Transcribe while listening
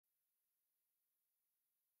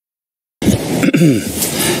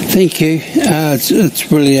Thank you.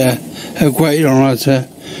 It's really a great honour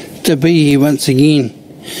to be here once again.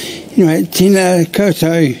 Tēnā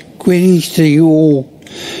koutou, greetings to you all.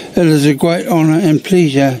 It is a great honour and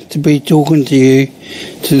pleasure to be talking to you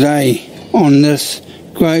today on this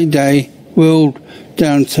great day, World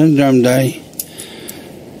Down Syndrome Day.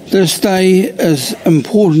 This day is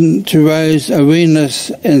important to raise awareness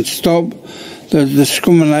and stop the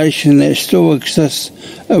discrimination that still exists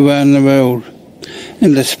around the world,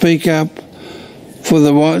 and to speak up for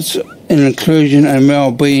the rights and inclusion and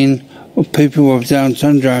well-being of people with Down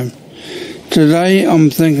syndrome. Today I'm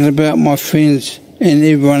thinking about my friends and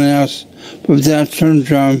everyone else with Down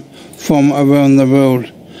syndrome from around the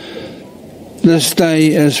world. This day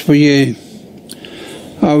is for you.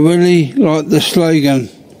 I really like the slogan,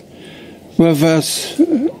 with us,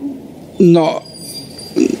 not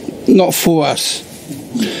for us.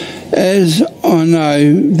 As I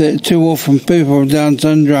know that too often people with Down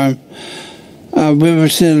syndrome are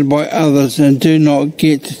represented by others and do not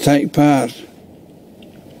get to take part.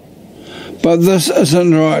 But this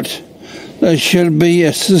isn't right. They should be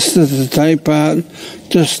assisted to take part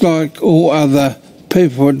just like all other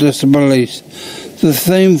people with disabilities. The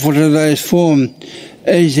theme for today's forum,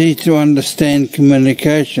 easy to understand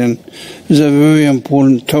communication, is a very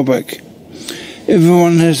important topic.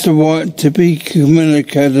 Everyone has the right to be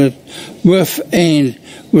communicated with and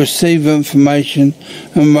receive information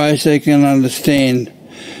in ways they can understand.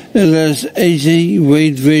 It is an easy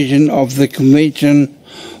read version of the Convention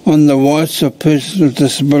on the Rights of Persons with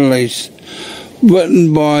Disabilities,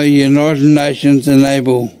 written by United Nations and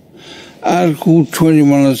ABLE. Article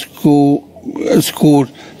 21 is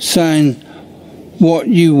called Saying What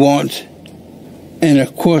You Want and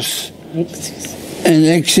of course and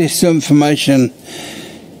access to information,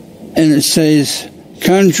 and it says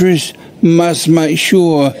countries must make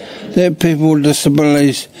sure that people with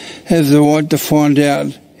disabilities have the right to find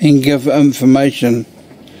out and give information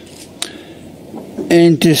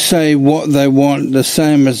and to say what they want, the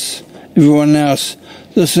same as everyone else.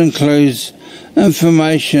 This includes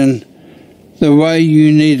information the way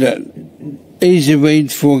you need it. Easy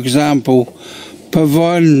read, for example,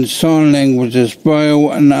 providing sign languages,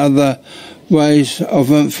 braille and other ways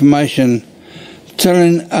of information,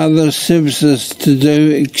 telling other services to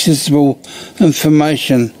do accessible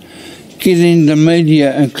information, getting the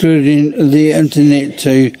media, including the internet,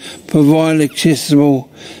 to provide accessible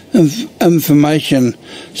information,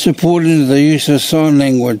 supporting the use of sign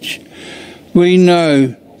language. We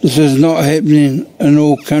know this is not happening in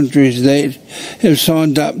all countries that have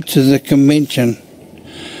signed up to the Convention.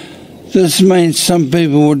 This means some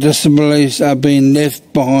people with disabilities are being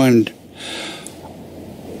left behind.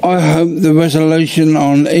 I hope the resolution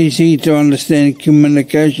on easy to understand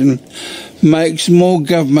communication makes more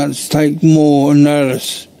governments take more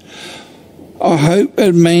notice. I hope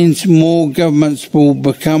it means more governments will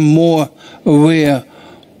become more aware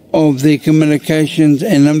of their communications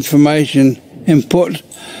and information and put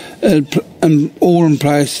it all in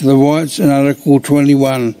place the rights in Article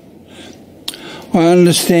 21. I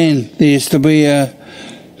understand there has to be a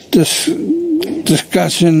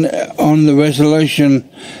discussion on the resolution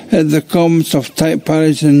at the conference of state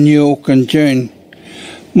parties in New York in June.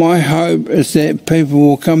 My hope is that people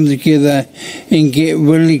will come together and get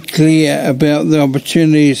really clear about the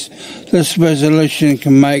opportunities this resolution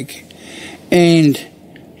can make, and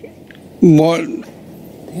what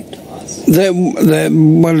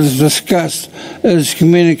is discussed is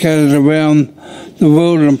communicated around the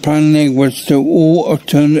world in plain language to all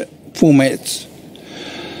alternate formats.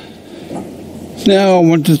 Now I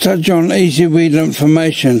want to touch on easy read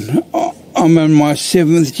information. I'm in my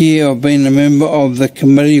 7th year of being a member of the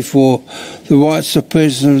Committee for the Rights of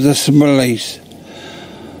Persons with Disabilities.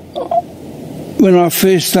 When I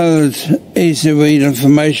first started, easy read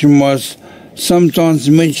information was sometimes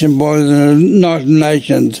mentioned by the United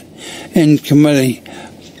Nations and Committee,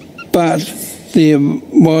 but there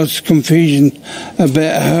was confusion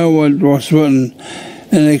about how it was written.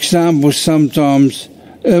 An example, sometimes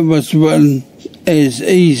it was written as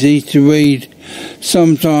easy to read,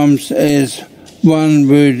 sometimes as one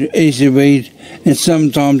word, easy read, and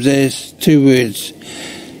sometimes as 2 words.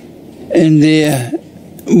 And there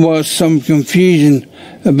was some confusion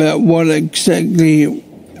about what exactly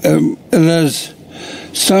it is.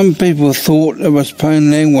 Some people thought it was plain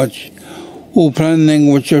language, or plain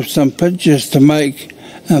language with some pictures to make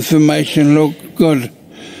information look good.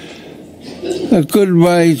 A good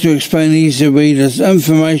way to explain easy read is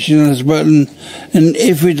information is written in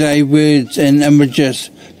everyday words and images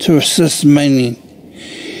to assist meaning.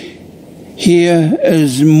 Here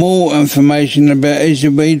is more information about Easy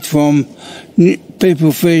Read from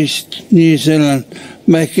People First New Zealand.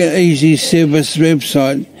 Make it easy service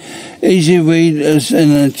website. Easy Read is an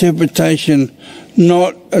interpretation,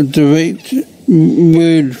 not a direct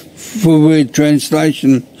word-for-word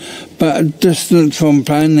translation, but distant from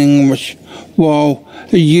plain English, while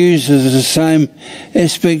it uses the same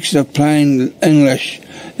aspects of plain English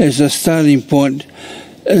as a starting point.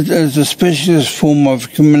 It is a specialist form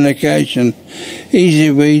of communication.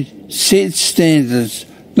 Easy Read sets standards,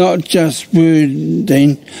 not just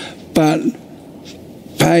wording, but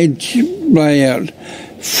page layout,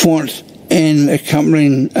 font, and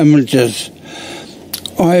accompanying images.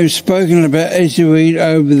 I have spoken about Easy Read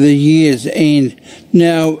over the years, and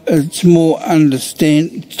now it's more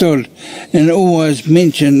understood and always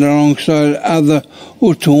mentioned alongside other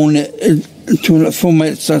alternate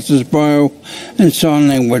formats such as Braille and sign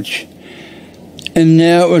language. And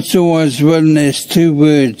now it's always written as two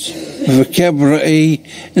words with a capital E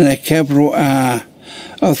and a capital R.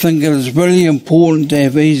 I think it is really important to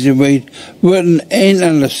have Easy Read written and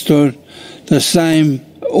understood the same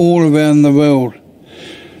all around the world.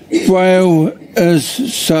 Braille is,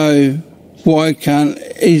 so why can't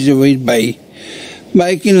Easy Read be?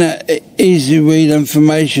 Making it easy read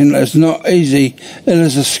information is not easy, it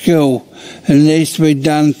is a skill. It needs to be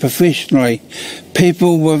done professionally.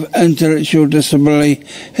 People with intellectual disability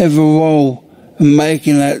have a role in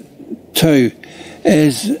making it too,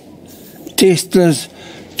 as testers,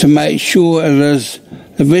 to make sure it is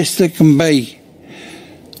the best it can be.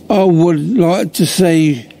 I would like to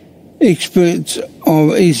see experts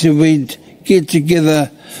of Easy Read get together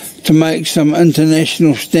to make some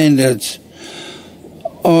international standards.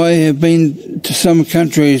 I have been to some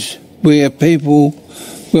countries where people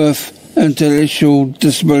with intellectual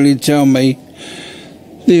disability tell me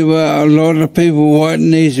there were a lot of people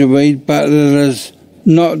writing Easy Read, but it is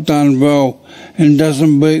not done well and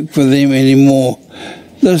doesn't work for them anymore.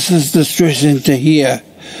 This is distressing to hear.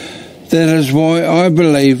 That is why I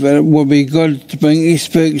believe it would be good to bring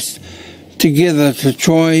experts together to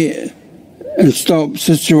try and stop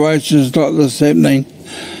situations like this happening.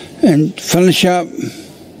 And finish up,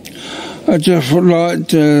 I just would like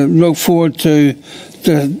to look forward to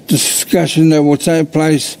the discussion that will take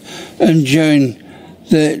place in June,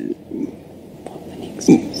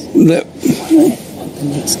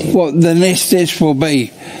 what the next steps will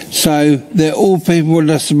be, so that all people with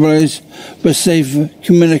disabilities receive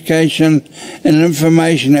communication and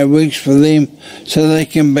information that works for them, so they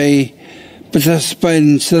can be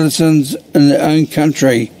participating citizens in their own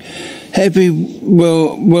country. Happy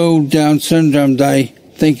World Down Syndrome Day.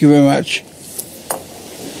 Thank you very much.